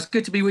it's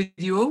good to be with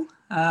you all.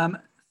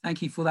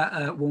 Thank you for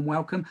that warm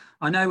welcome.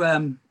 I know,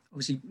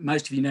 obviously,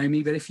 most of you know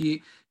me, but if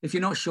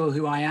you're not sure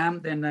who I am,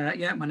 then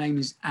yeah, my name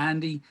is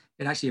Andy.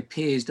 It actually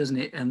appears, doesn't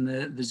it, in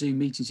the Zoom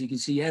meeting, so you can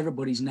see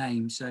everybody's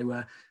name.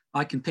 So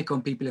I can pick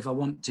on people if I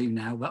want to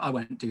now, but I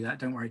won't do that.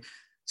 Don't worry.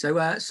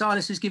 So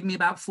Silas has given me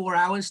about 4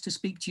 hours to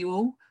speak to you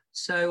all.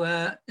 So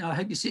I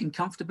hope you're sitting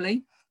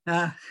comfortably.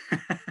 Thank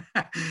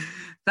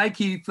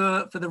you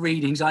for the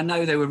readings. I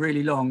know they were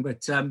really long,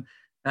 but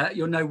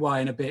you'll know why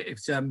in a bit.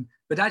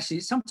 But actually,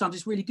 sometimes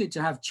it's really good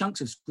to have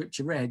chunks of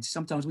scripture read.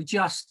 Sometimes we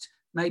just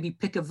maybe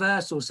pick a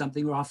verse or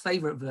something, or our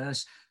favourite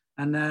verse,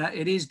 and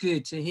it is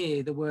good to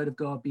hear the word of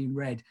God being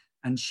read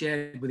and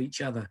shared with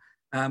each other.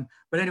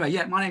 But anyway,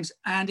 yeah, my name's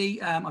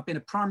Andy. I've been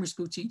a primary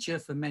school teacher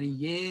for many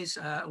years,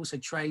 also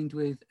trained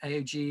with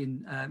AOG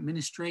in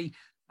ministry.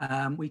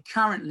 We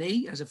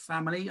currently, as a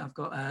family, I've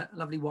got a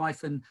lovely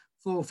wife and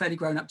 4 fairly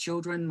grown-up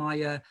children.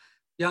 My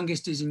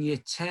youngest is in year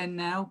 10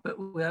 now, but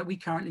we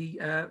currently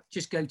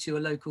just go to a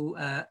local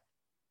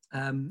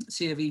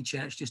C of E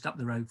church just up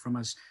the road from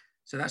us.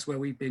 So that's where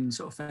we've been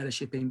sort of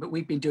fellowshipping, but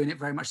we've been doing it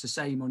very much the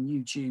same on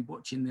YouTube,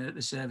 watching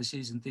the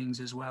services and things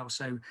as well.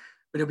 So,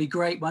 but it'll be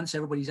great once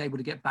everybody's able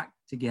to get back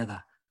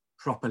together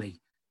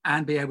properly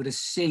and be able to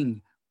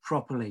sing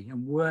properly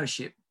and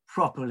worship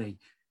properly,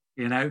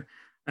 you know.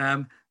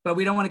 But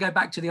we don't want to go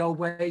back to the old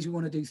ways. We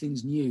want to do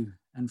things new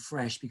and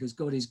fresh, because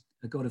God is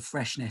a God of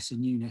freshness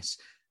and newness.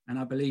 And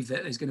I believe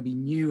that there's going to be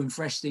new and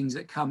fresh things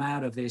that come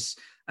out of this.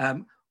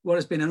 What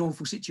has been an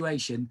awful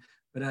situation,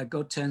 but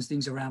God turns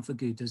things around for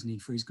good, doesn't he,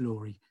 for his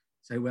glory.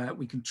 So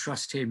we can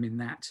trust him in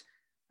that.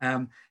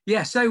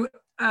 Yeah, so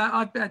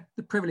I've had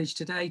the privilege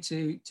today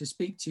to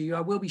speak to you.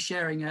 I will be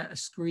sharing a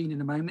screen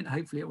in a moment.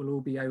 Hopefully it will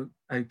all be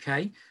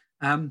okay.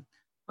 But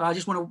I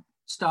just want to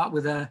start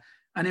with an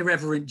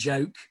irreverent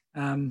joke.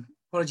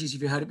 Apologies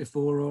if you heard it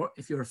before, or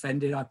if you're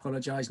offended, I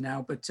apologize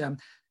now. But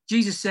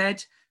Jesus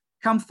said,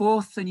 "Come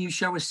forth and you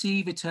shall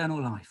receive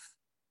eternal life."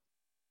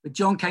 But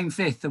John came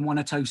fifth and won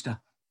a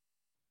toaster.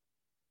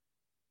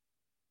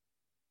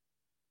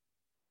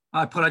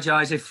 I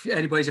apologize if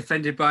anybody's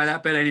offended by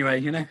that, but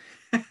anyway, you know.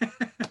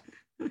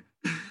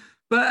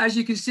 But as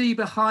you can see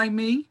behind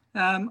me,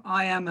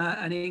 I am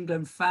an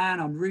England fan.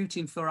 I'm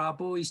rooting for our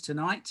boys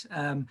tonight.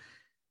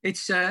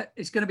 It's going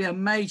to be a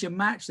major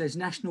match. There's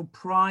national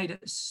pride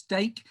at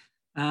stake.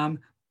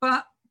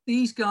 But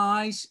these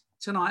guys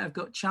tonight have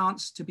got a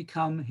chance to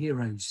become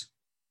heroes.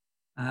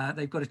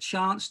 They've got a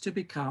chance to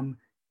become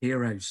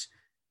heroes.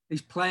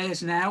 These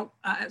players now,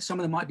 some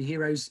of them might be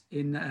heroes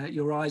in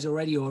your eyes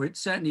already, or it's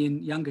certainly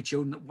in younger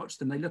children that watch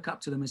them. They look up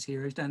to them as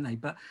heroes, don't they?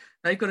 But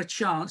they've got a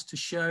chance to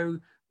show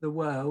the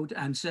world,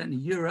 and certainly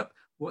Europe,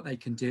 what they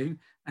can do.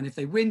 And if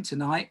they win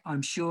tonight,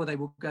 I'm sure they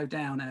will go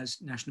down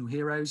as national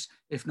heroes,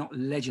 if not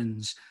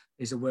legends,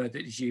 is a word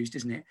that is used,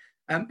 isn't it?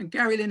 And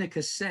Gary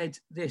Lineker said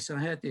this, I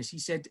heard this, he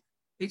said,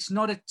 "It's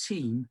not a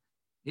team,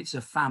 it's a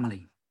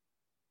family."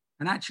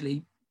 And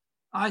actually,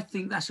 I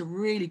think that's a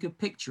really good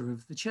picture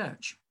of the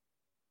church.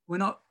 We're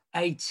not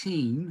a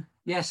team.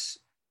 Yes,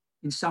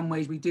 in some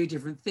ways we do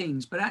different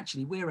things, but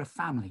actually we're a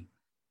family.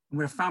 And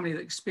we're a family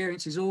that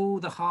experiences all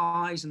the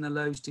highs and the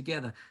lows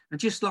together. And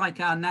just like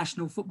our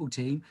national football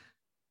team,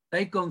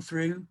 they've gone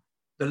through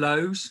the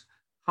lows,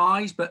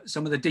 highs, but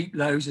some of the deep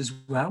lows as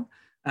well.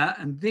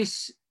 And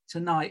this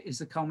tonight is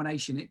the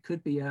culmination. It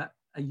could be a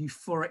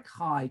euphoric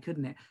high,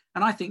 couldn't it?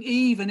 And I think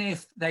even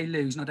if they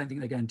lose, and I don't think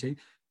they're going to,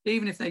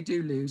 even if they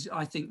do lose,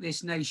 I think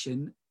this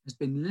nation has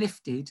been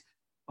lifted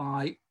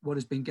by what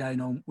has been going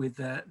on with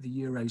the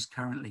Euros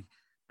currently.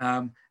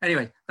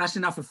 Anyway, that's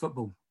enough of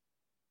football.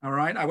 All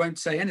right, I won't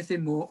say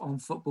anything more on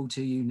football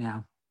to you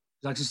now,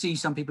 because I can see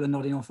some people are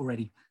nodding off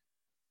already.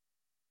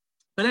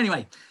 But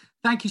anyway,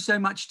 thank you so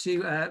much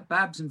to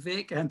Babs and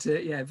Vic, and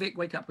to, Vic,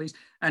 wake up please,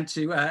 and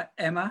to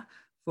Emma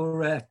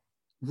for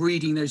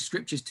reading those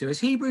scriptures to us.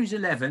 Hebrews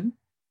 11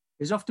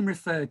 is often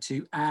referred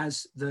to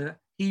as the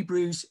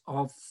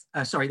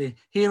the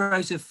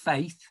Heroes of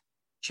Faith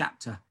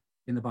chapter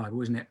in the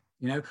Bible, isn't it?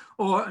 You know,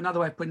 or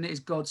another way of putting it is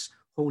God's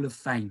Hall of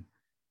Fame.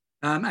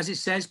 As it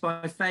says,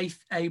 by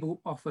faith,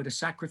 Abel offered a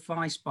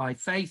sacrifice. By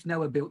faith,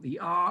 Noah built the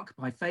ark.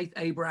 By faith,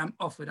 Abraham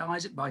offered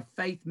Isaac. By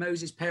faith,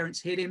 Moses'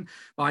 parents hid him.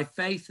 By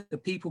faith, the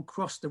people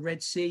crossed the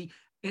Red Sea,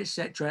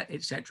 etc.,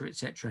 etc.,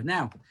 etc.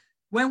 Now,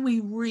 when we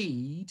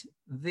read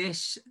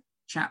this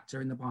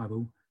chapter in the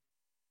Bible,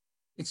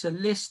 it's a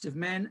list of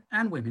men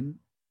and women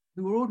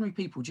who were ordinary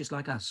people just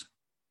like us.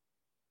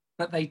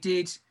 But they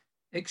did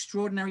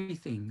extraordinary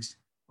things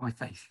by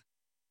faith.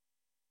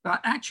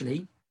 But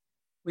actually,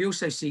 we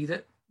also see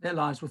that their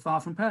lives were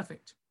far from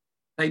perfect.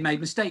 They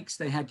made mistakes.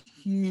 They had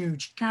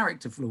huge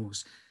character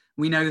flaws.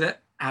 We know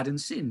that Adam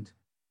sinned.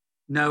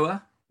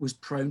 Noah was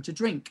prone to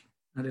drink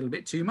a little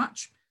bit too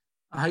much.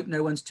 I hope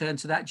no one's turned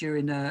to that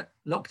during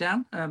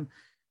lockdown.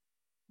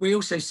 We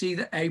also see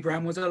that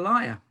Abraham was a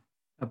liar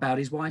about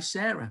his wife,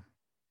 Sarah.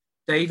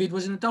 David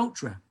was an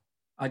adulterer.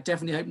 I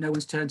definitely hope no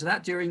one's turned to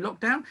that during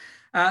lockdown.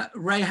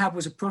 Rahab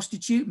was a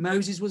prostitute.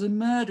 Moses was a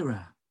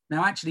murderer.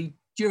 Now, actually,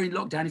 during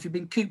lockdown, if you've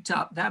been cooped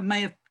up, that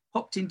may have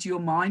popped into your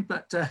mind,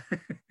 but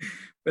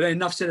but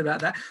enough said about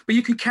that. But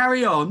you can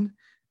carry on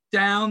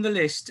down the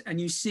list and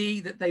you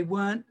see that they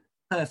weren't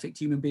perfect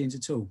human beings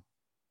at all.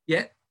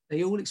 Yet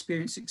they all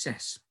experienced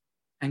success.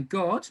 And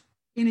God,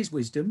 in his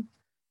wisdom,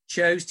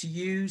 chose to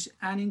use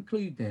and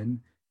include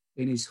them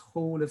in his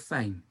hall of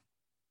fame,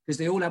 because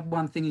they all have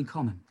one thing in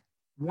common,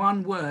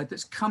 one word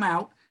that's come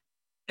out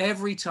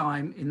every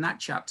time in that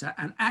chapter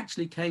and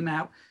actually came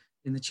out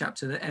in the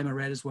chapter that Emma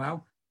read as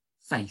well: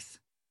 faith.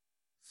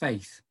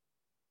 Faith.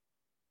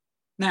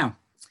 Now,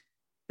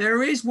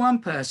 there is one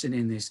person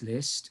in this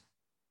list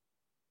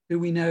who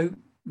we know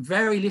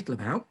very little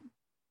about,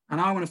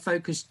 and I want to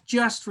focus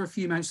just for a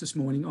few moments this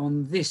morning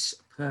on this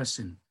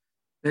person.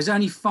 There's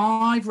only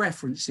 5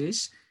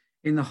 references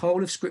in the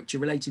whole of Scripture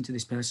relating to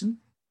this person.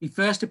 He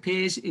first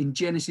appears in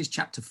Genesis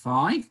chapter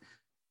 5,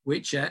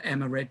 which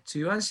Emma read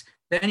to us.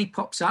 Then he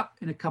pops up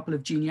in a couple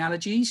of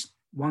genealogies,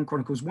 1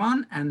 Chronicles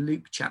 1 and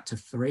Luke chapter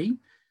 3.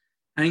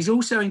 And he's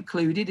also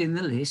included in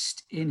the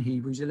list in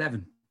Hebrews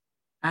 11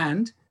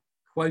 and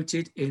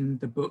quoted in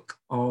the book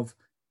of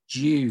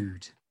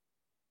Jude.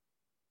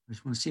 I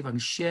just want to see if I can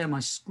share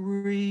my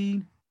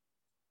screen.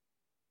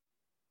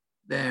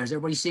 There, has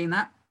everybody seen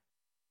that?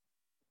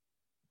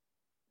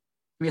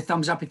 Give me a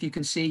thumbs up if you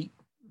can see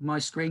my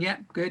screen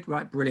yet. Good,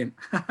 right, brilliant.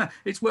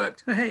 It's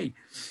worked, hey.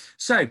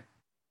 So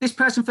this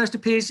person first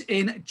appears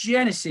in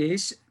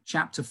Genesis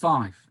chapter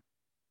 5.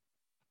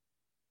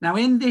 Now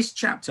in this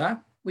chapter,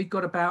 we've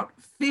got about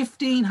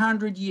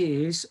 1,500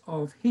 years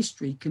of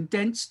history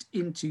condensed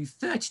into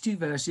 32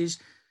 verses,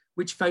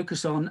 which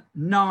focus on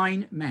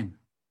 9 men.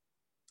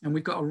 And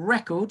we've got a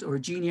record or a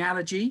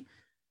genealogy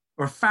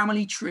or a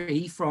family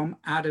tree from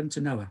Adam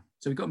to Noah.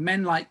 So we've got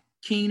men like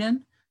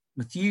Kenan,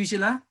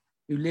 Methuselah,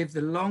 who lived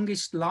the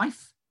longest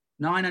life,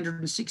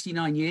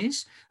 969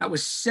 years. That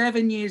was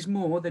 7 years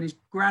more than his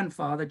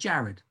grandfather,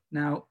 Jared.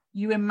 Now,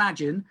 you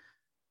imagine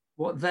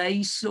what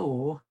they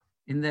saw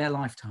in their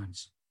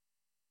lifetimes.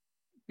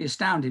 It'd be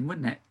astounding,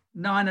 wouldn't it?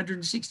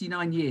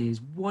 969 years,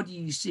 what do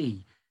you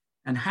see?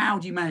 And how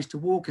do you manage to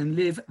walk and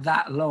live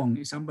that long?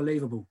 It's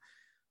unbelievable.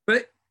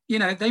 But, you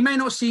know, they may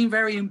not seem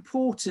very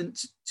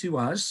important to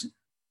us,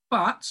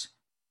 but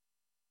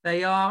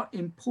they are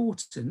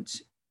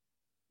important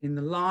in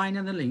the line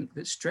and the link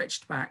that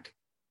stretched back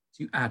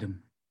to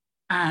Adam,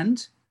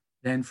 and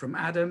then from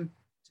Adam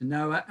to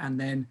Noah, and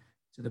then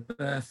to the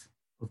birth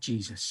of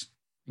Jesus.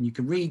 And you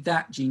can read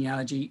that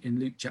genealogy in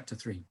Luke chapter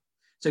 3.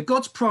 So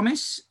God's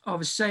promise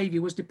of a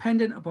savior was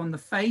dependent upon the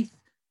faith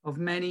of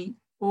many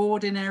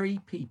ordinary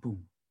people.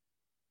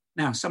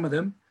 Now, some of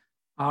them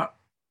are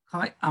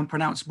quite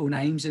unpronounceable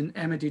names, and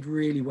Emma did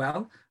really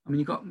well. I mean,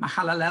 you've got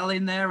Mahalalel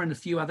in there and a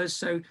few others,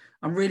 so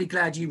I'm really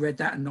glad you read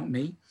that and not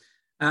me.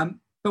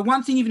 But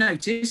one thing you've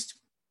noticed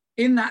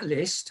in that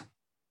list,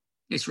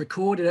 it's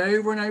recorded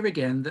over and over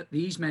again that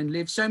these men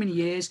lived so many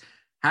years,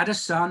 had a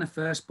son, a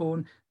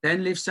firstborn,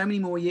 then lived so many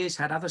more years,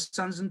 had other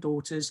sons and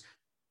daughters,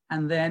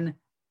 and then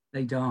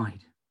they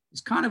died.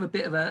 It's kind of a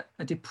bit of a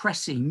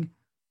depressing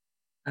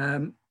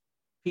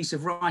piece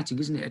of writing,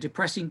 isn't it? A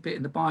depressing bit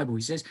in the Bible.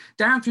 He says,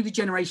 down through the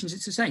generations,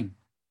 it's the same.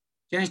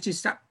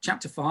 Genesis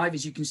chapter 5,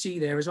 as you can see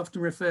there, is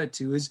often referred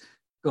to as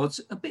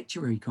God's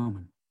obituary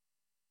column,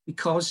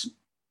 because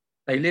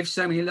they lived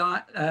so many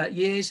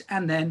years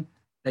and then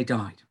they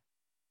died.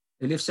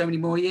 They lived so many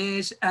more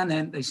years and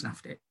then they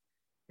snuffed it.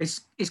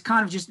 It's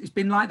kind of just, it's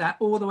been like that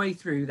all the way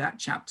through that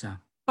chapter.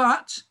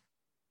 But,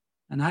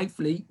 and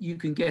hopefully you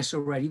can guess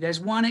already,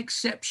 there's one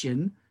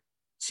exception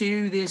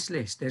to this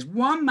list. There's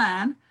one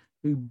man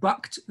who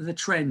bucked the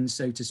trend,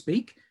 so to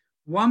speak.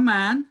 One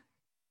man,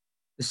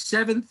 the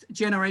 7th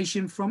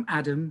generation from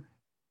Adam,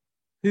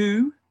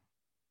 who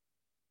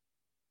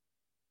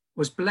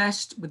was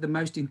blessed with the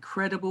most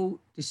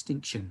incredible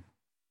distinction.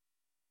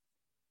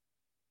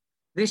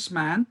 This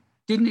man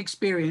didn't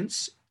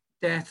experience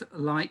death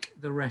like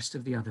the rest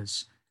of the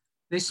others.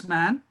 This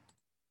man,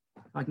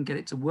 if I can get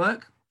it to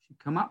work, should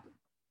come up.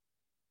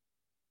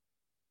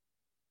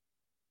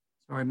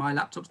 Sorry, my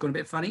laptop's gone a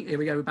bit funny. Here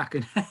we go, we're back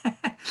in.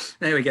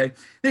 There we go.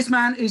 This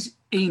man is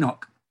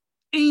Enoch.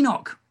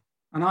 Enoch,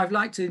 and I've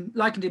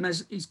likened him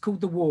as, he's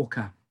called the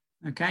walker,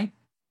 okay?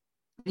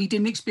 He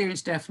didn't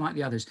experience death like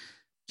the others.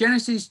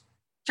 Genesis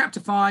chapter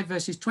 5,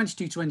 verses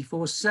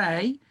 22-24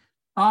 say,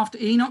 after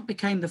Enoch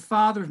became the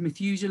father of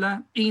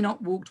Methuselah, Enoch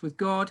walked with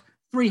God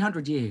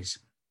 300 years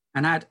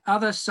and had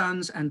other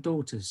sons and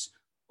daughters.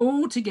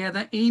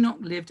 Altogether, Enoch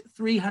lived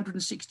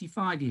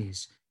 365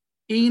 years.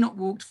 Enoch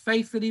walked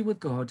faithfully with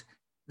God.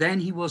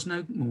 Then he was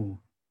no more,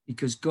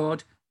 because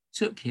God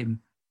took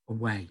him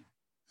away.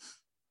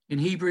 In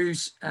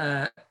Hebrews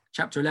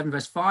chapter 11,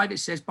 verse 5, it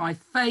says, by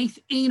faith,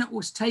 Enoch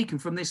was taken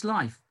from this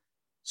life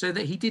so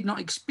that he did not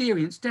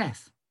experience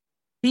death.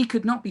 He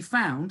could not be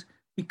found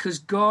because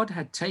God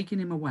had taken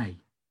him away.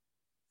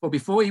 For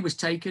before he was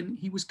taken,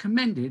 he was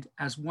commended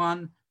as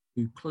one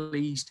who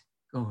pleased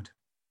God.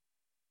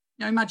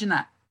 Now imagine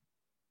that.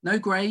 No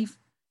grave,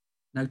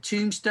 no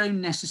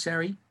tombstone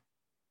necessary.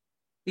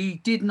 He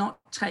did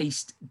not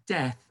taste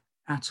death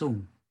at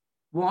all.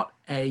 What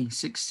a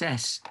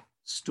success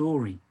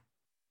story.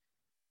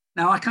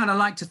 Now, I kind of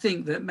like to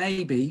think that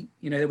maybe,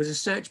 there was a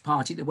search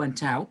party that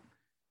went out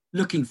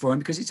looking for him,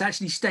 because it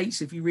actually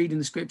states, if you read in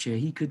the scripture,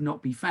 he could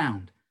not be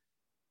found.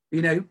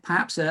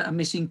 Perhaps a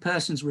missing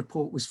persons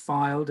report was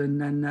filed,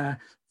 and then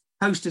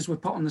posters were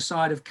put on the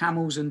side of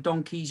camels and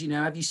donkeys.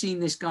 Have you seen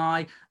this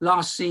guy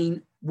last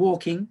seen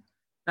walking?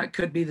 That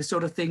could be the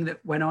sort of thing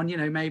that went on,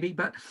 maybe.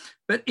 But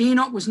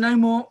Enoch was no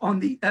more on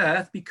the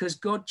earth because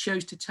God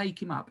chose to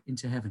take him up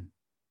into heaven.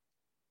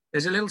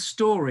 There's a little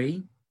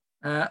story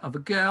of a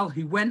girl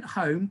who went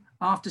home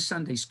after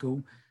Sunday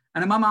school,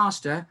 and her mum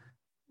asked her,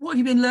 "What have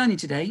you been learning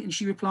today?" And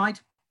she replied,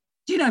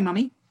 "Do you know,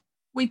 Mummy,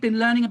 we've been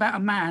learning about a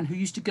man who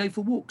used to go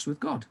for walks with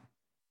God.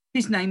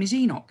 His name is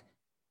Enoch,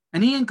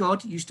 and he and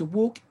God used to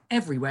walk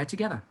everywhere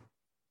together.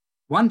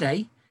 One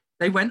day,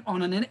 they went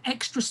on an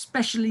extra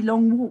specially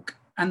long walk,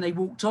 and they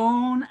walked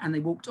on, and they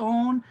walked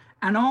on,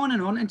 and on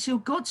and on, until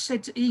God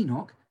said to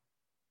Enoch,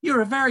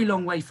 'You're a very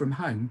long way from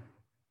home.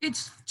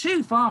 It's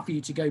too far for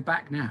you to go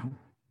back now.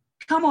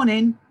 Come on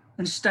in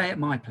and stay at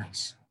my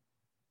place.'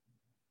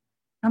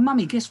 And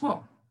Mummy, guess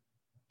what?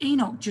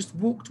 Enoch just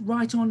walked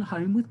right on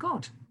home with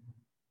God."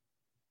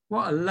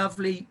 What a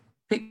lovely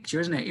picture,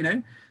 isn't it?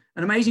 An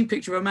amazing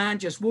picture of a man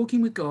just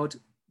walking with God,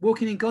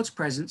 walking in God's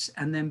presence,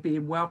 and then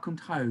being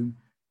welcomed home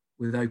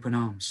with open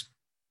arms.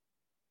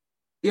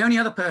 The only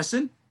other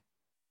person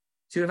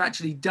to have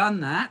actually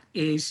done that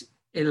is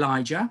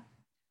Elijah.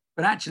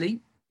 But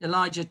actually,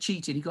 Elijah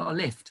cheated. He got a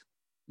lift.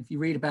 If you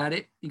read about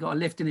it, he got a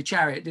lift in a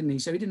chariot, didn't he?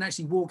 So he didn't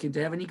actually walk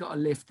into heaven. He got a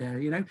lift there,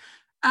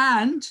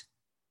 And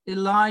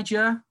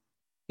Elijah,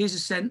 his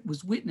ascent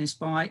was witnessed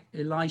by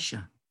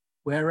Elisha,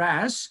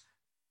 whereas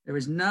there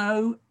is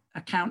no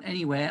account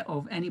anywhere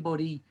of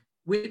anybody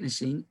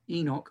witnessing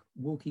Enoch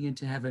walking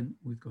into heaven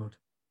with God.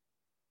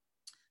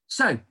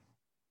 So,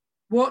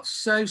 what's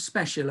so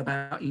special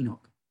about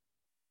Enoch?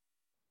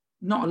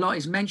 Not a lot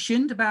is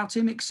mentioned about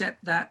him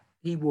except that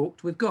he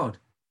walked with God.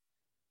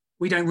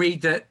 We don't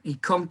read that he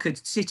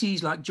conquered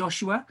cities like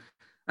Joshua,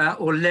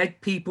 or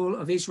led people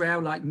of Israel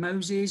like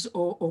Moses,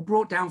 or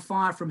brought down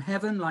fire from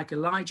heaven like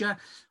Elijah,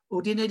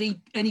 or did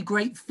any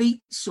great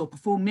feats, or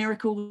performed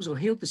miracles, or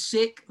healed the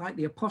sick like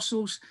the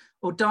apostles,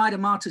 or died a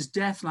martyr's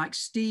death like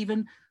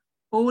Stephen.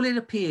 All it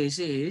appears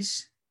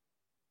is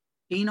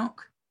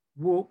Enoch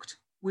walked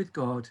with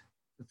God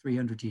for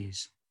 300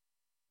 years.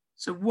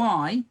 So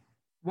why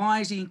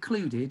is he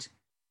included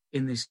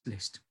in this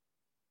list?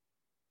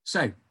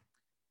 So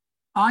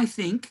I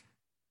think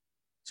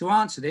to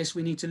answer this,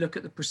 we need to look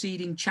at the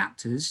preceding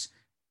chapters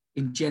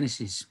in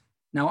Genesis.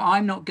 Now,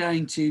 I'm not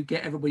going to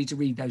get everybody to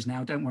read those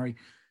now, don't worry.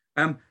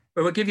 But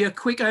we'll give you a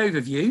quick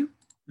overview,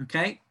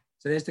 okay?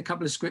 So there's a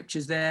couple of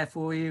scriptures there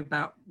for you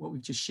about what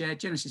we've just shared,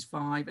 Genesis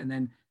 5 and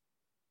then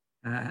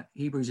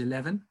Hebrews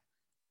 11.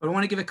 But I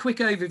want to give a quick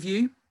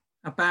overview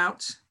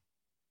about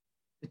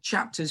the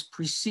chapters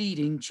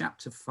preceding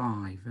chapter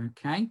 5,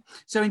 okay?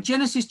 So in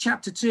Genesis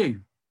chapter 2,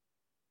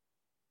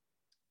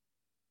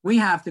 we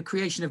have the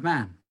creation of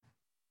man.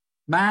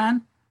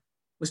 Man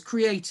was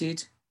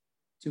created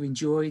to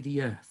enjoy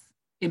the earth,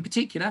 in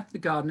particular, the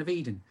Garden of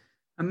Eden.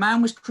 And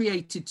man was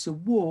created to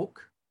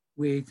walk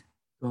with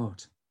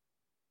God.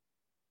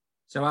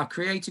 So our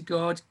Creator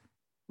God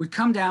would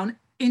come down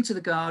into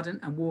the garden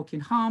and walk in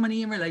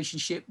harmony and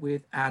relationship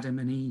with Adam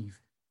and Eve.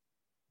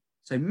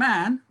 So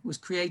man was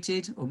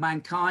created, or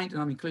mankind,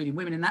 and I'm including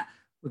women in that,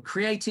 were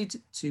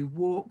created to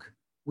walk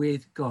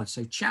with God.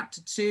 So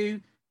chapter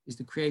 2 is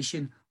the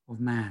creation of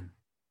man.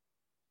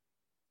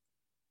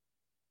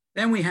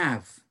 Then we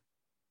have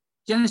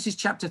Genesis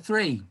chapter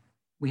 3.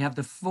 We have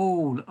the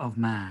fall of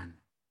man.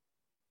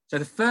 So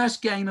the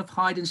first game of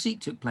hide and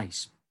seek took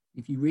place.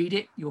 If you read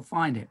it, you'll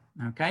find it,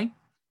 okay?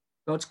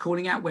 God's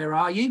calling out, "Where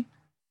are you?"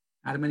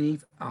 Adam and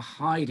Eve are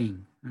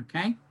hiding,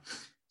 okay?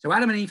 So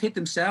Adam and Eve hid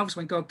themselves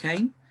when God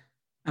came,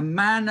 and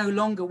man no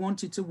longer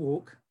wanted to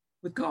walk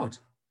with God.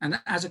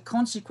 And as a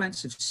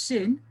consequence of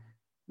sin,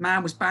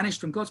 man was banished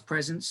from God's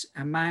presence,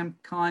 and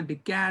mankind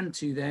began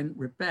to then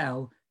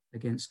rebel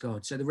against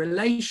God. So the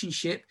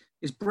relationship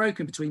is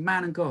broken between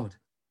man and God.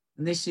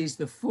 And this is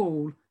the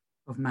fall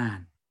of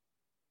man.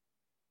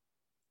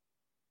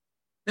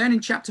 Then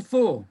in chapter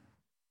 4,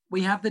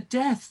 we have the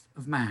death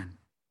of man.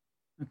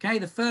 Okay,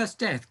 the first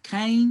death,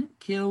 Cain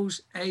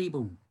kills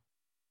Abel.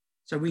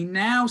 So we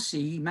now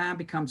see man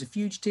becomes a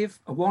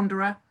fugitive, a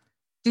wanderer,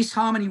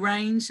 disharmony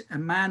reigns,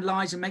 and man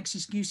lies and makes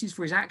excuses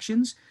for his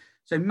actions.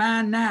 So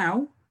man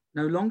now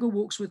no longer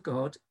walks with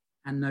God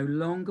and no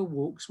longer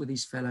walks with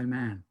his fellow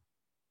man.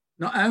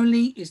 Not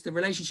only is the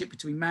relationship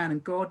between man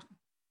and God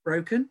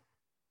broken,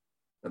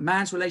 but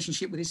man's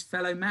relationship with his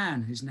fellow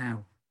man is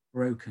now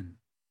broken.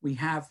 We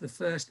have the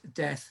first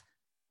death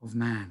of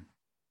man.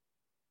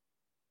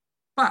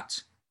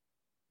 But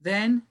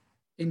then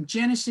in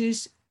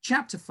Genesis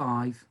chapter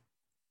 5,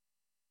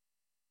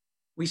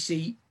 we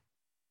see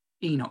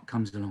Enoch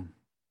comes along.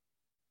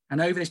 And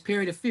over this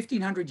period of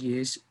 1,500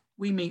 years,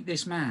 we meet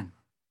this man.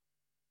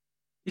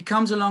 He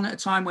comes along at a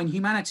time when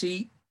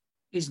humanity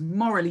is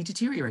morally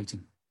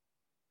deteriorating.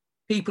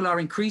 People are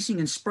increasing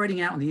and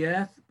spreading out on the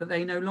earth, but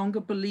they no longer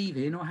believe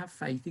in or have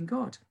faith in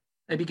God.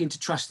 They begin to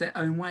trust their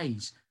own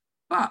ways.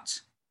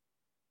 But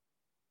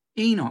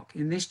Enoch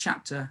in this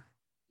chapter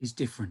is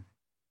different.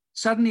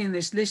 Suddenly in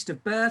this list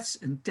of births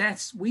and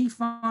deaths, we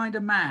find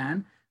a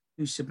man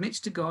who submits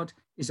to God,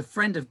 is a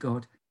friend of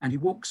God, and who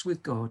walks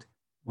with God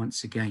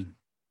once again.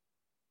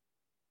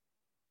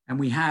 And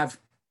we have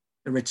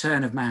the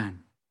return of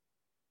man.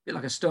 A bit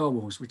like a Star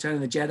Wars, Return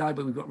of the Jedi,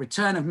 but we've got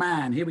Return of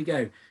Man. Here we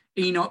go.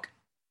 Enoch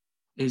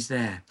is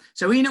there.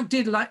 So Enoch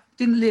didn't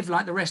live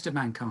like the rest of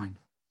mankind.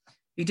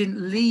 He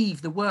didn't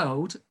leave the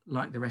world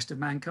like the rest of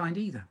mankind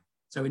either.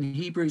 So in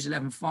Hebrews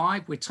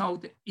 11:5, we're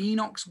told that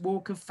Enoch's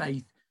walk of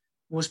faith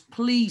was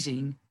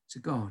pleasing to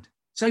God.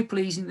 So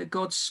pleasing that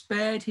God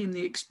spared him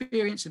the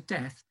experience of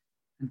death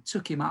and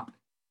took him up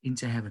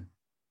into heaven.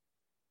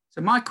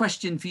 So my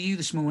question for you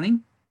this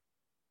morning,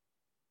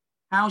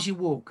 how's your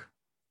walk?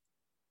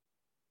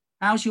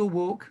 How's your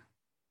walk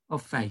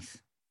of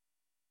faith?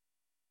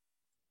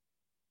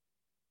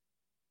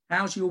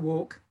 How's your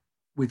walk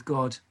with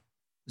God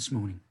this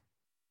morning?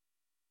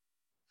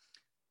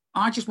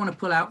 I just want to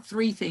pull out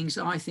 3 things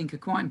that I think are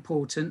quite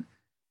important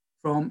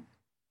from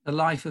the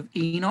life of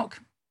Enoch.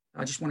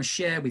 I just want to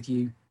share with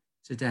you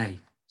today.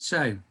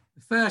 So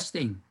the first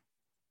thing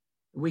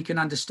that we can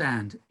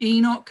understand,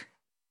 Enoch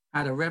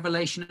had a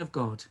revelation of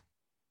God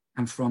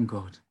and from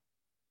God.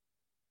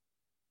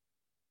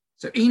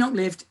 So Enoch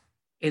lived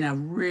in a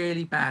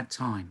really bad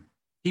time.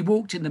 He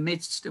walked in the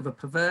midst of a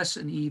perverse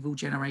and evil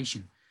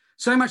generation.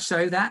 So much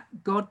so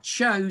that God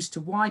chose to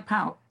wipe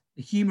out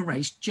the human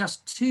race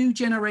just 2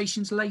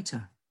 generations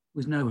later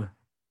with Noah.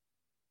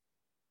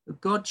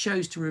 But God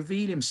chose to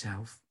reveal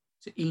himself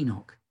to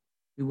Enoch,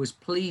 who was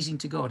pleasing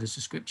to God, as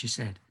the scripture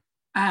said,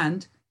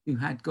 and who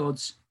had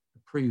God's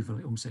approval,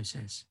 it also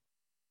says.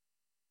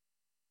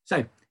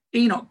 So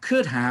Enoch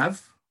could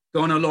have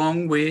gone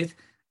along with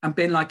and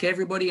been like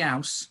everybody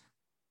else,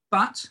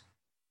 but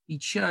he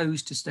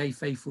chose to stay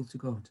faithful to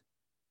God.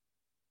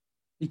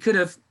 He could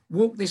have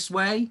walked this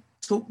way,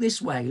 talked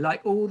this way,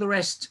 like all the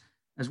rest,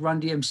 as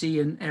Run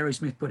DMC and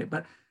Aerosmith put it,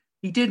 but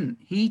he didn't.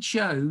 He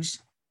chose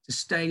to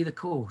stay the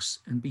course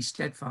and be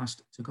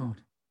steadfast to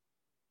God.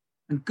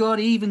 And God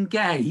even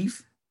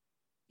gave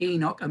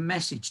Enoch a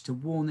message to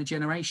warn the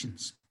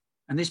generations.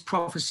 And this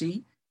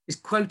prophecy is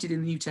quoted in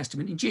the New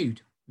Testament in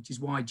Jude, which is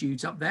why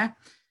Jude's up there.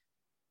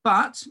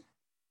 But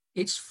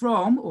it's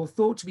from, or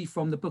thought to be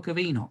from, the book of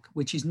Enoch,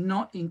 which is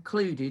not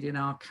included in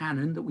our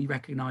canon that we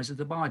recognize as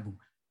the Bible.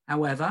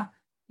 However,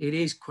 it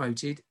is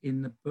quoted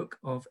in the book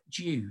of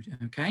Jude,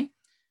 okay?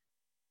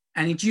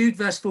 And in Jude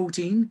verse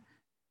 14,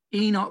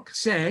 Enoch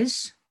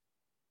says,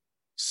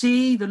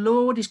 "See, the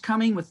Lord is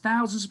coming with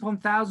thousands upon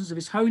thousands of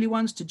his holy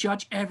ones to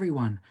judge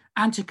everyone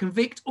and to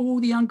convict all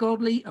the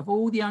ungodly of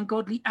all the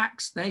ungodly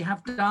acts they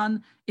have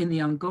done in the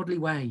ungodly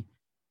way,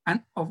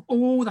 and of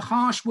all the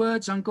harsh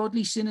words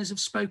ungodly sinners have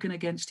spoken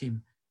against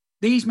him.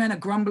 These men are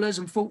grumblers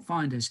and fault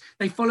finders.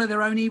 They follow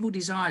their own evil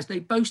desires. They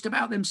boast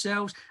about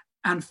themselves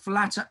and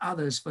flatter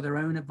others for their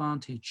own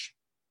advantage."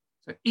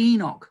 So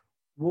Enoch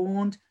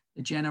warned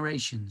the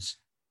generations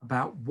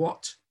about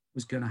what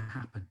was going to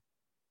happen.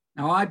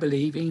 Now, I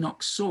believe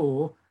Enoch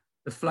saw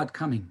the flood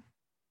coming,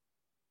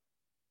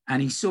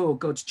 and he saw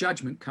God's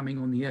judgment coming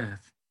on the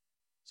earth.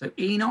 So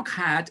Enoch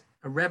had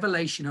a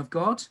revelation of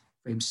God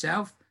for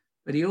himself,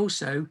 but he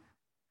also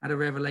had a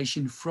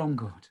revelation from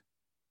God.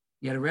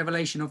 He had a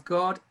revelation of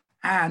God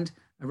and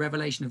a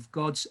revelation of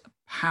God's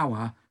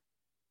power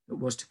that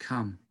was to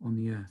come on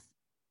the earth.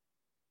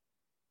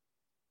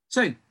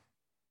 So,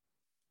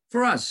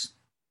 for us,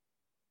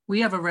 we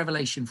have a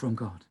revelation from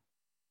God.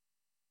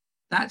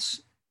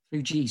 That's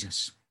through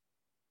Jesus.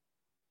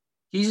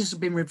 Jesus has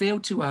been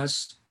revealed to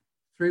us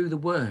through the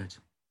word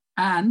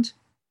and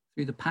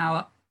through the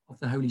power of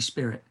the Holy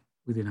Spirit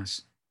within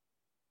us.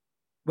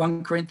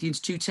 1 Corinthians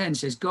 2:10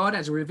 says, God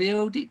has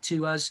revealed it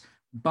to us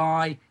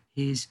by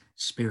his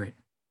Spirit.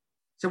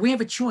 So we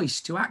have a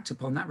choice to act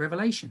upon that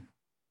revelation.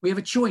 We have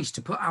a choice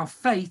to put our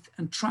faith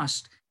and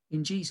trust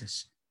in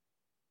Jesus.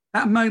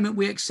 That moment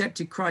we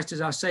accepted Christ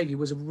as our Savior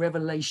was a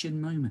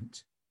revelation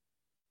moment.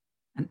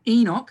 And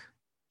Enoch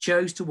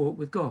chose to walk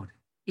with God.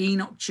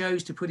 Enoch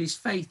chose to put his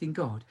faith in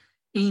God.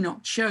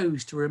 Enoch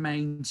chose to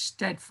remain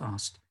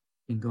steadfast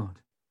in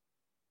God.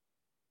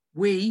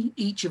 We,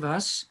 each of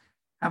us,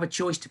 have a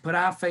choice to put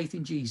our faith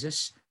in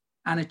Jesus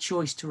and a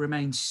choice to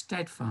remain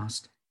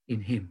steadfast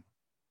in him.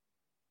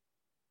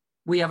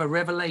 We have a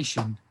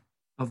revelation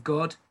of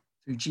God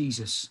through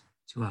Jesus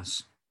to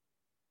us.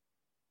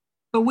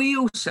 But we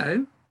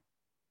also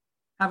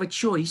have a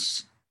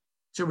choice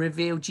to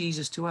reveal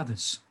Jesus to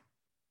others.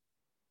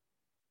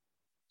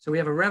 So we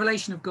have a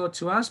revelation of God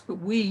to us, but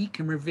we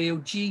can reveal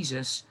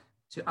Jesus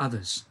to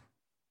others.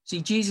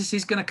 See, Jesus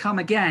is going to come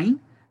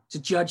again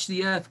to judge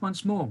the earth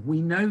once more. We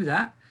know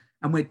that,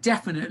 and we're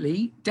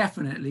definitely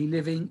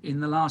living in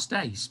the last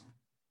days.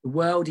 The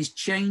world is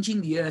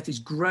changing, the earth is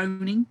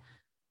groaning,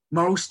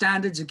 moral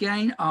standards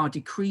again are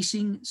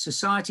decreasing,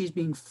 society is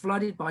being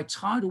flooded by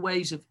tidal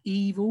waves of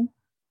evil,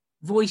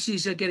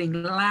 voices are getting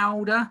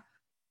louder.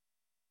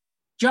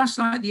 Just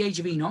like the age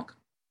of Enoch,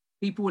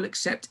 people will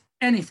accept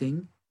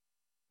anything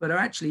but are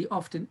actually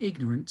often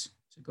ignorant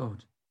to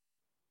God.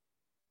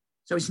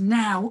 So it's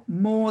now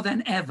more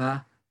than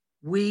ever,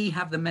 we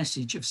have the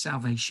message of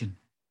salvation.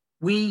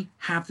 We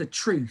have the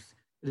truth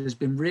that has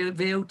been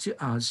revealed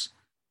to us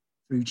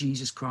through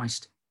Jesus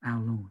Christ, our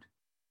Lord.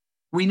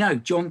 We know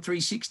John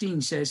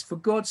 3:16 says, "For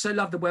God so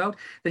loved the world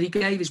that he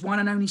gave his one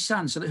and only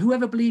Son, so that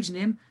whoever believes in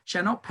him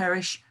shall not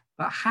perish,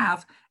 but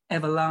have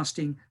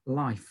everlasting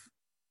life."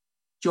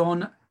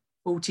 John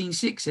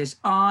 14:6 says,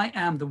 "I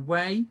am the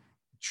way,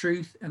 the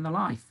truth, and the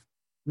life.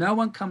 No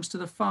one comes to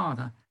the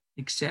Father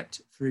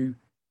except through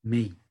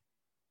me."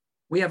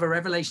 We have a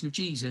revelation of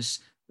Jesus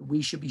that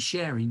we should be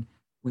sharing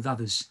with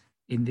others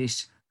in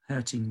this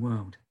hurting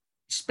world,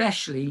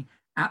 especially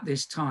at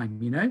this time,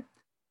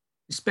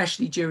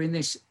 especially during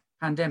this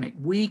pandemic.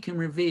 We can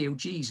reveal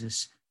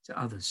Jesus to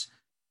others.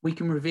 We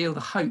can reveal the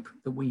hope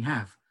that we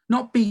have,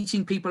 not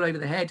beating people over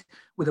the head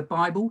with a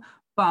Bible,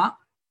 but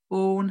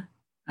born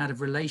out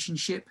of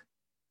relationship,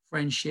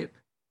 friendship,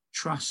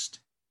 trust,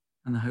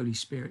 and the Holy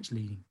Spirit's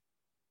leading.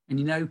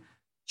 And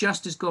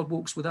just as God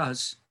walks with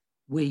us,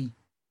 we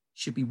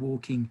should be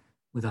walking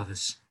with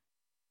others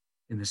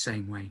in the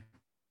same way.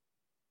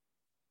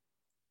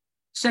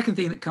 Second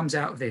thing that comes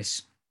out of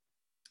this,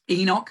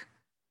 Enoch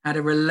had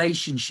a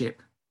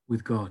relationship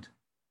with God.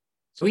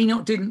 So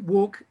Enoch didn't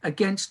walk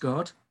against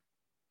God,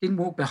 didn't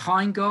walk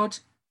behind God,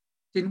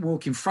 didn't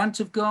walk in front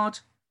of God,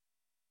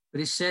 but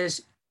it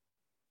says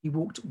he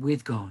walked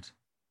with God.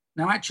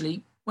 Now,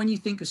 actually, when you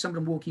think of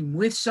someone walking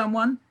with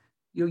someone,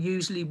 you're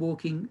usually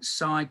walking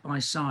side by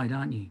side,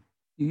 aren't you?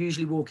 You're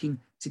usually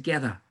walking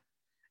together.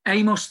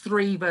 Amos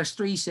 3 verse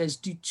 3 says,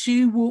 "Do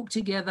two walk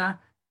together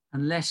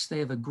unless they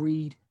have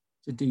agreed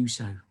to do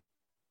so?"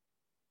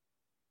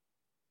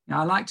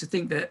 Now, I like to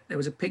think that there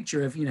was a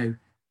picture of,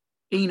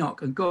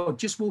 Enoch and God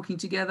just walking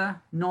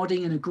together,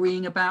 nodding and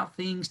agreeing about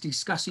things,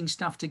 discussing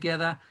stuff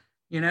together,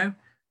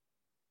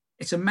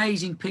 It's an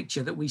amazing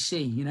picture that we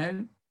see,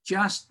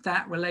 just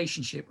that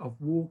relationship of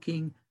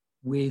walking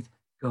with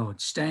God,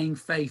 staying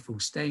faithful,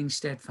 staying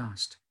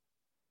steadfast.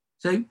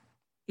 So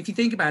if you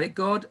think about it,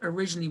 God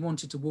originally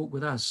wanted to walk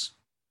with us,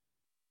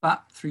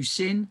 but through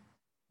sin,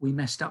 we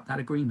messed up that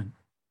agreement.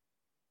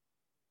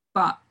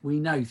 But we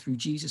know through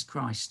Jesus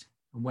Christ,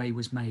 a way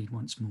was made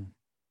once more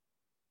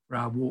for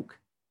our walk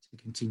to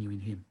continue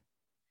in him.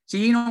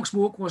 See, Enoch's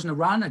walk wasn't a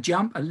run, a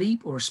jump, a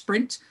leap, or a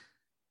sprint,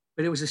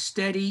 but it was a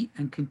steady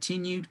and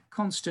continued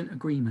constant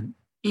agreement.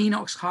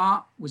 Enoch's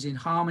heart was in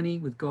harmony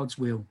with God's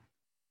will,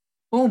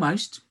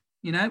 almost,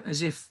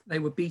 as if they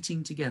were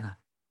beating together,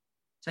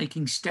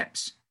 taking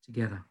steps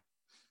together.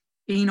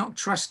 Enoch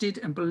trusted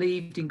and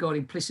believed in God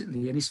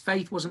implicitly, and his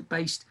faith wasn't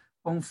based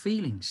on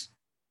feelings.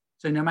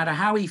 So no matter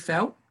how he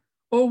felt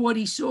or what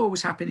he saw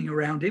was happening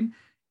around him,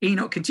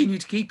 Enoch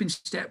continued to keep in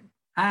step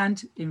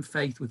and in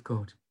faith with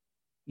God.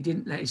 He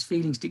didn't let his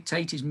feelings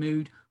dictate his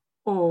mood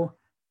or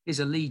his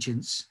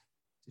allegiance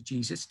to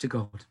Jesus, to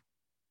God.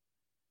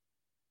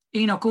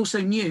 Enoch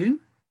also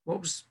knew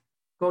what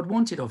God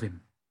wanted of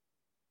him.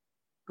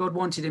 God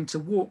wanted him to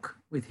walk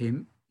with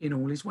him in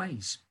all his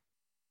ways.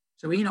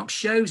 So Enoch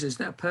shows us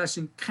that a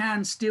person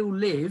can still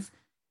live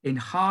in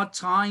hard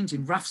times,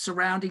 in rough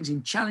surroundings,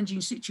 in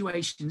challenging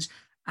situations,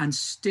 and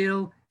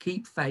still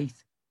keep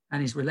faith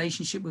and his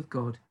relationship with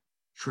God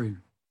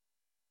true.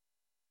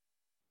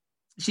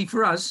 See,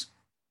 for us,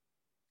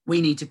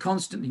 we need to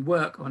constantly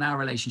work on our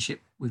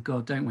relationship with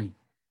God, don't we?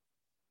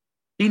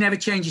 He never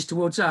changes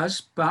towards us,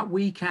 but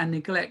we can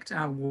neglect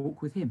our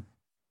walk with him.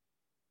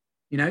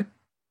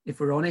 If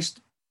we're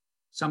honest,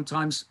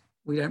 sometimes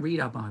we don't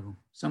read our Bible.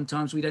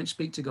 Sometimes we don't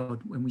speak to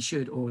God when we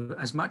should, or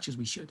as much as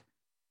we should.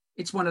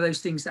 It's one of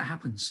those things that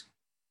happens.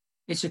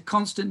 It's a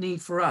constant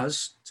need for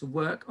us to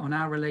work on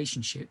our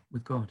relationship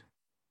with God.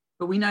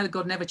 But we know that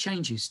God never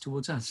changes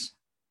towards us.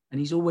 And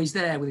he's always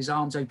there with his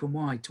arms open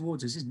wide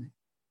towards us, isn't he?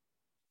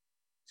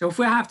 So if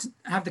we have to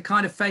have the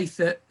kind of faith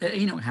that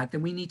Enoch had,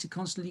 then we need to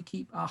constantly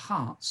keep our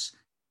hearts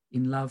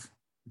in love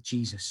with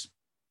Jesus.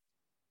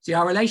 See,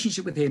 our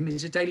relationship with him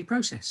is a daily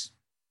process.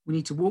 We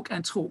need to walk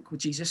and talk with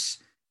Jesus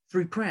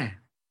through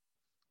prayer.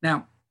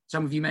 Now,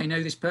 some of you may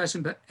know this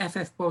person, but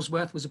F.F.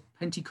 Bosworth was a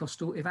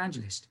Pentecostal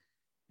evangelist.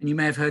 And you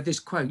may have heard this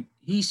quote.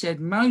 He said,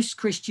 "Most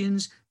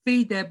Christians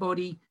feed their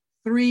body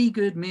 3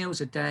 good meals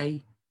a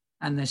day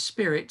and their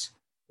spirit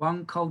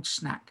 1 cold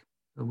snack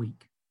a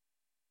week.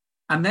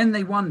 And then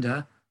they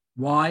wonder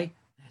why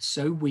they're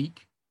so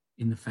weak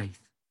in the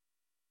faith."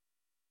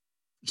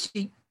 You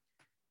see,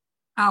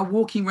 our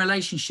walking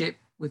relationship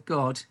with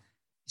God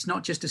is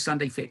not just a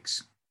Sunday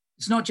fix.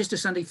 It's not just a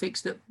Sunday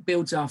fix that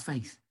builds our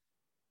faith,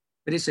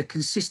 but it's a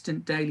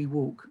consistent daily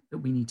walk that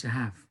we need to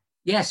have.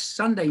 Yes,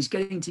 Sundays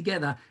getting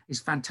together is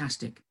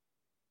fantastic,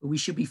 but we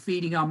should be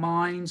feeding our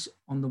minds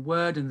on the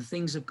word and the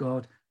things of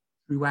God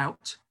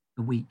throughout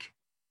the week.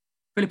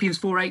 Philippians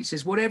 4:8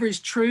 says, "Whatever is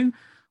true,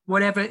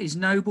 whatever is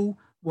noble,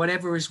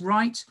 whatever is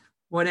right,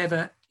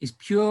 whatever is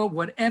pure,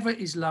 whatever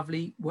is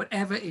lovely,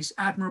 whatever is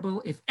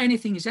admirable, if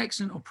anything is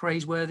excellent or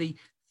praiseworthy,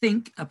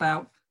 think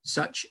about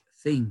such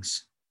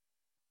things."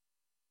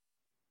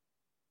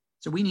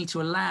 So we need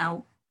to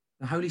allow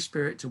the Holy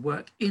Spirit to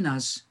work in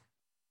us,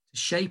 to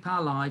shape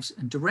our lives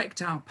and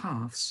direct our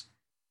paths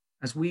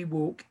as we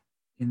walk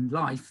in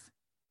life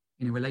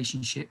in a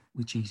relationship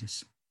with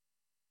Jesus.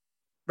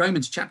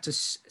 Romans chapter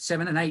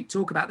 7 and 8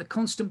 talk about the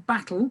constant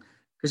battle,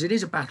 because it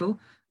is a battle,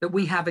 that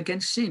we have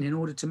against sin in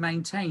order to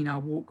maintain our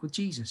walk with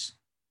Jesus.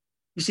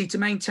 You see, to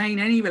maintain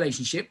any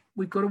relationship,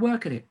 we've got to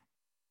work at it.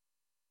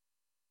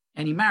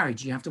 Any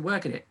marriage, you have to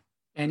work at it.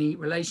 Any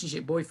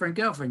relationship, boyfriend,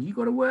 girlfriend, you've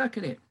got to work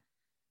at it.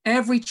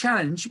 Every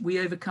challenge we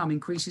overcome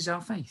increases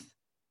our faith,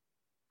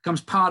 becomes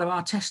part of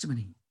our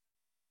testimony.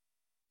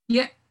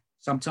 Yet,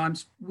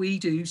 sometimes we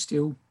do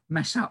still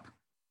mess up.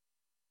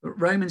 But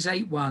Romans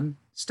 8:1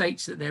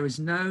 states that there is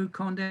no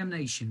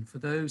condemnation for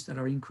those that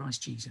are in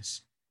Christ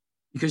Jesus.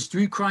 Because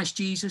through Christ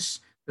Jesus,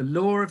 the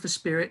law of the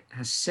Spirit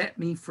has set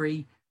me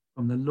free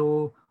from the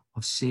law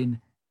of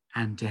sin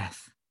and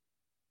death.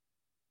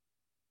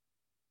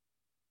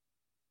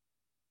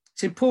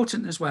 It's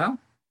important as well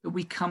that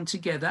we come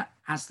together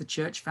as the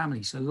church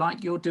family. So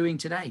like you're doing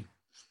today,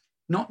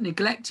 not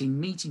neglecting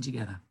meeting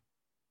together.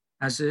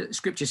 As the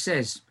scripture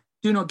says,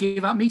 do not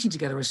give up meeting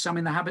together as some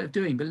in the habit of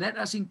doing, but let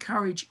us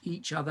encourage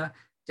each other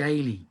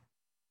daily.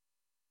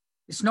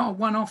 It's not a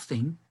one-off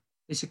thing.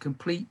 It's a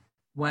complete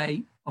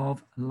way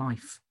of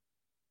life.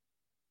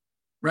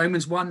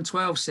 Romans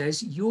 1:12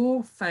 says,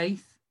 your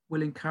faith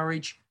will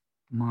encourage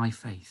my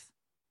faith.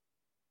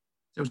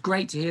 So it was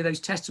great to hear those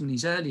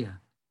testimonies earlier,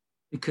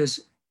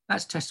 because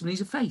that's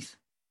testimonies of faith.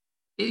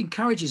 It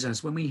encourages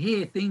us when we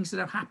hear things that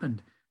have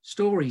happened,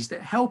 stories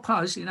that help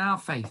us in our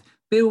faith,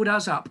 build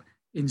us up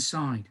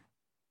inside.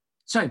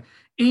 So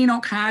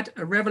Enoch had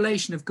a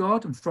revelation of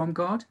God and from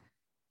God.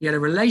 He had a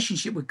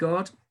relationship with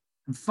God.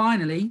 And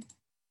finally,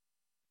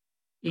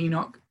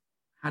 Enoch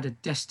had a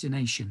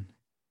destination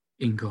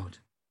in God.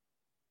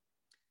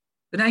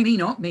 The name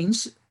Enoch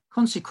means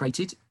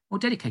consecrated or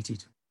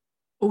dedicated.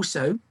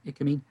 Also, it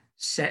can mean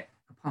set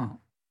apart.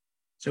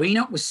 So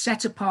Enoch was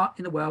set apart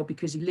in the world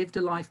because he lived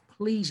a life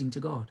pleasing to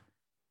God.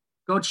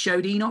 God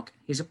showed Enoch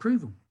his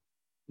approval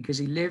because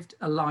he lived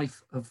a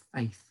life of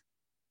faith.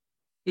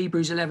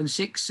 Hebrews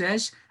 11:6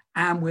 says,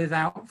 and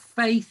without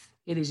faith,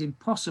 it is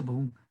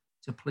impossible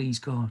to please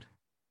God.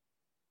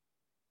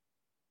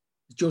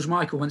 As George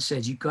Michael once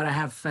said, you've got to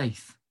have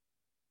faith.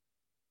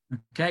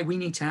 Okay, we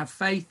need to have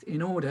faith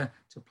in order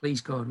to please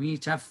God. We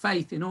need to have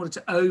faith in order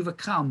to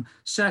overcome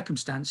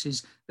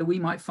circumstances that we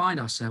might find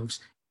ourselves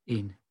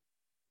in.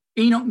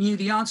 Enoch knew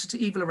the answer to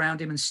evil around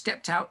him and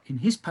stepped out in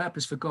his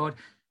purpose for God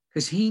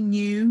because he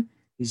knew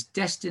his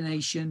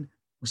destination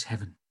was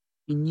heaven.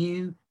 He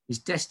knew his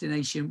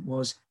destination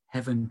was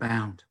heaven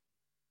bound.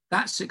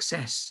 That's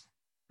success.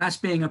 That's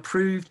being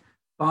approved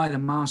by the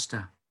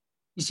Master.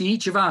 You see,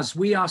 each of us,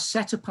 we are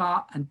set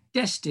apart and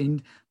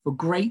destined for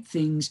great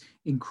things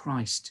in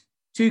Christ.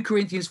 2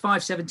 Corinthians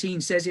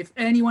 5:17 says, if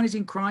anyone is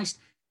in Christ,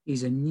 he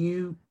is a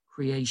new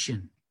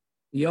creation.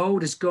 The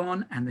old has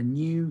gone and the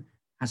new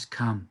has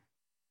come.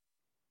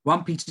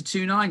 1 Peter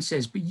 2:9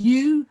 says, but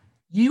you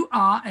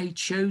are a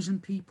chosen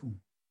people,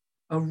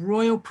 a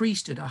royal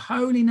priesthood, a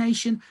holy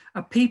nation,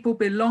 a people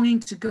belonging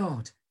to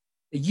God,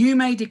 that you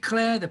may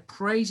declare the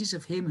praises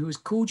of him who has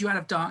called you out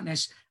of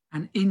darkness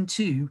and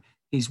into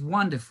his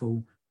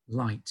wonderful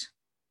light.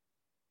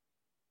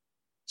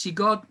 See,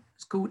 God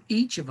has called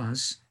each of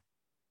us,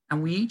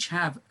 and we each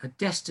have a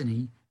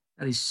destiny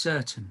that is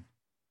certain.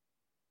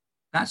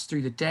 That's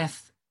through the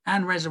death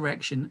and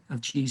resurrection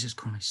of Jesus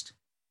Christ.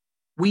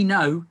 We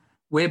know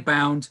we're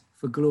bound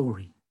for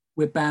glory.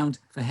 We're bound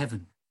for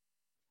heaven.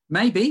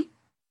 Maybe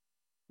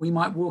we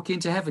might walk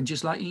into heaven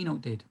just like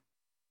Enoch did.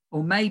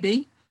 Or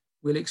maybe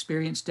we'll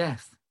experience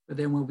death, but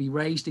then we'll be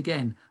raised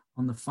again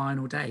on the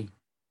final day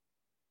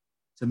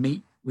to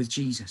meet with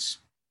Jesus.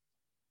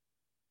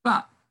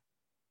 But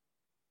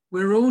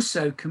we're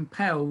also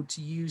compelled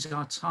to use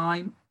our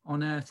time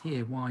on earth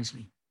here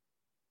wisely,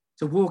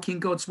 to walk in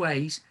God's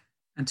ways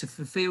and to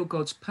fulfill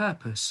God's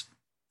purpose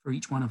for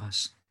each one of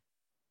us.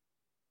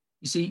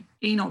 You see,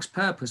 Enoch's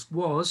purpose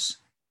was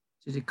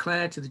to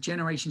declare to the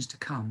generations to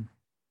come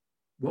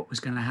what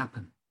was going to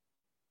happen.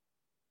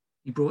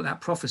 He brought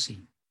that prophecy.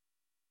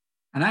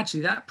 And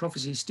actually, that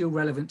prophecy is still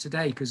relevant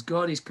today because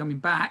God is coming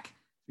back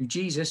through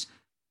Jesus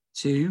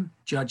to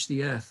judge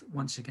the earth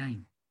once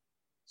again.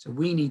 So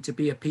we need to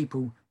be a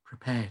people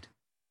prepared.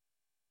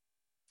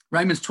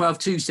 Romans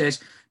 12:2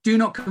 says, do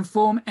not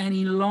conform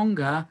any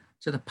longer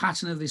to the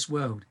pattern of this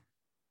world,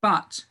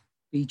 but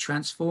be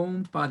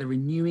transformed by the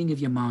renewing of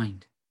your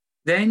mind.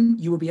 Then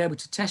you will be able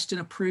to test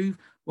and approve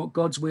what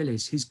God's will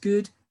is, his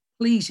good,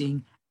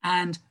 pleasing,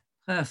 and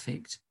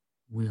perfect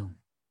will.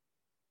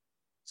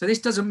 So this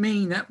doesn't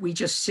mean that we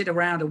just sit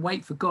around and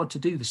wait for God to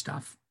do the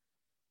stuff.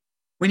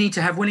 We need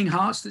to have willing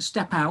hearts that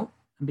step out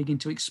and begin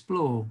to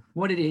explore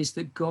what it is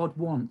that God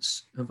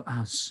wants of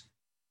us.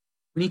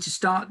 We need to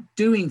start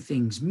doing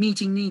things,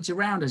 meeting needs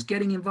around us,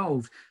 getting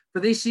involved.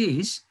 For this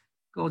is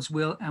God's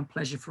will and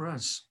pleasure for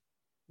us.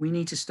 We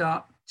need to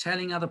start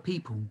telling other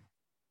people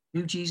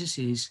who Jesus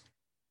is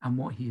and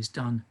what he has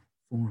done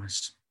for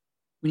us.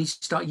 We need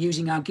to start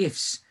using our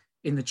gifts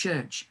in the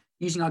church,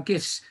 using our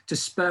gifts to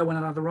spur one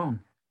another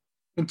on.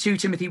 In 2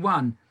 Timothy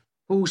 1,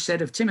 Paul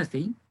said of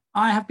Timothy,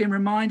 I have been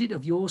reminded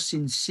of your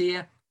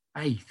sincere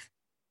faith.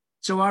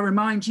 So I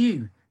remind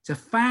you to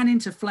fan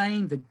into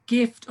flame the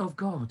gift of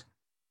God.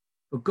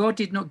 For God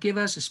did not give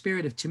us a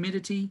spirit of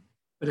timidity,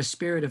 but a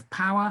spirit of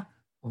power,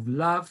 of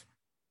love,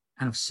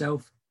 and of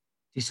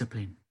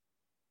self-discipline.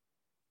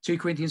 2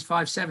 Corinthians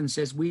 5:7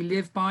 says, we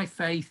live by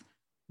faith,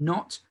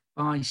 not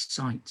by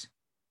sight.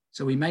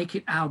 So we make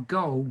it our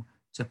goal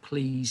to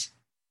please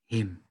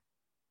him.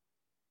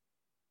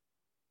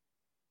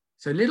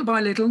 So little by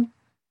little,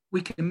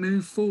 we can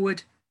move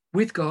forward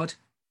with God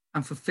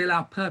and fulfill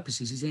our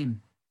purposes as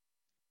him.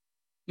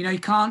 You know, you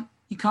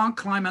can't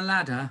climb a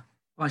ladder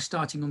by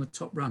starting on the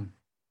top rung.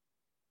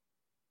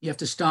 You have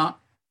to start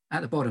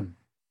at the bottom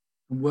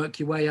and work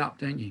your way up,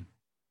 don't you?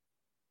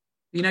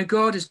 You know,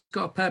 God has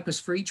got a purpose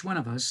for each one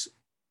of us,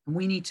 and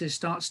we need to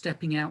start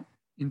stepping out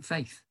in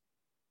faith.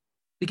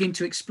 Begin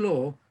to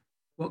explore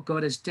what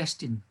God has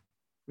destined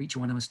for each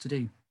one of us to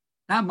do.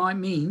 That might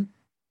mean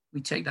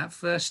we take that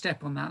first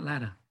step on that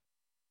ladder.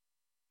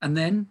 And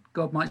then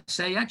God might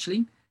say,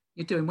 actually,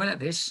 you're doing well at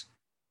this.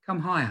 Come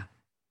higher.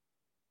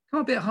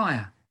 Come a bit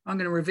higher. I'm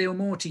going to reveal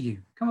more to you.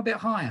 Come a bit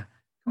higher.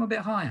 Come a bit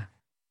higher.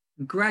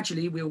 And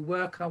gradually we'll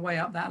work our way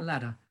up that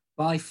ladder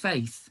by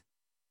faith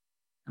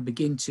and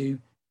begin to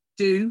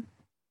do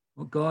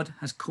what God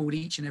has called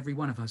each and every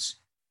one of us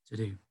to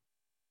do.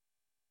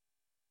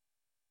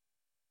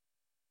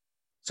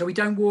 So we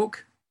don't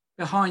walk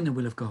behind the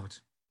will of God.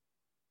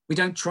 We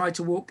don't try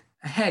to walk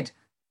ahead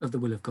of the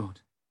will of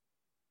God,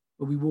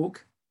 but we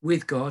walk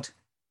with God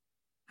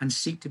and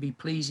seek to be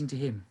pleasing to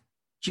him,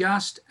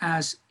 just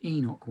as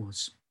Enoch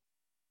was.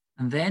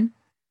 And then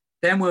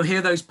we'll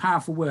hear those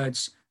powerful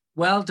words,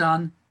 well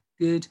done,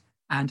 good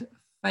and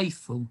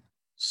faithful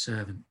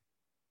servant.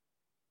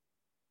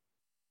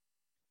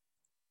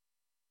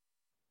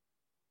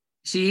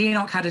 See,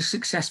 Enoch had a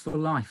successful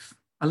life,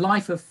 a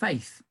life of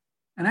faith.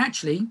 And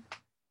actually,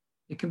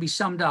 it can be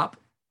summed up,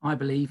 I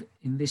believe,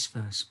 in this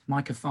verse,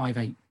 Micah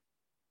 5:8.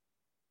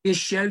 He has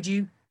showed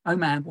you, O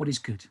man, what is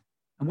good.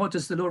 And what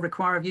does the Lord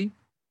require of you?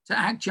 To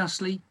act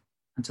justly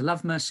and to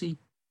love mercy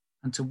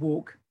and to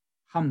walk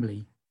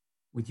humbly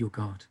with your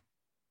God.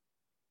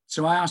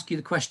 So I ask you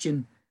the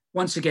question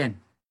once again,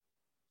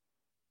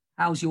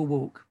 how's your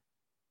walk?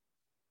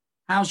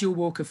 How's your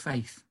walk of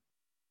faith?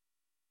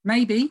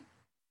 Maybe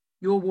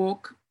your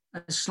walk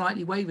has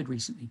slightly wavered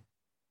recently.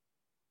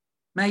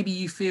 Maybe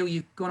you feel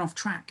you've gone off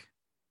track,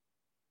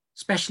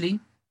 especially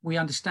we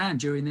understand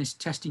during this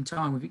testing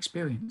time we've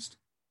experienced.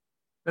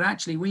 But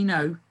actually we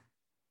know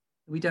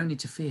that we don't need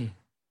to fear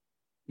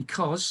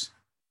because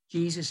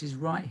Jesus is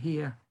right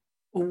here,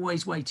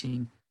 always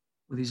waiting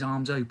with his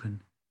arms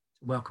open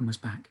to welcome us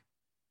back.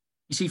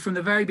 You see, from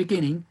the very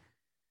beginning,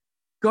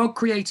 God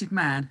created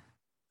man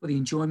for the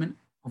enjoyment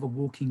of a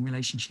walking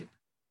relationship.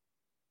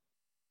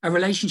 A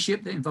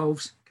relationship that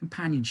involves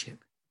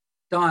companionship,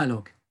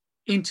 dialogue,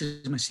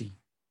 intimacy,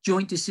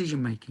 joint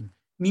decision-making,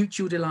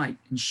 mutual delight,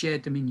 and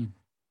shared dominion.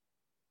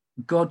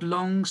 God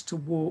longs to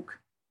walk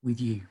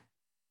with you.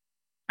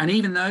 And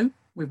even though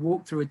we've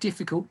walked through a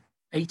difficult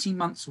 18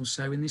 months or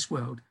so in this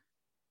world,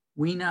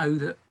 we know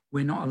that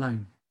we're not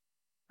alone.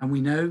 And we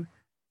know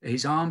that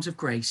his arms of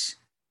grace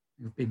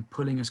have been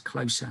pulling us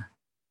closer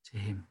to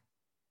him.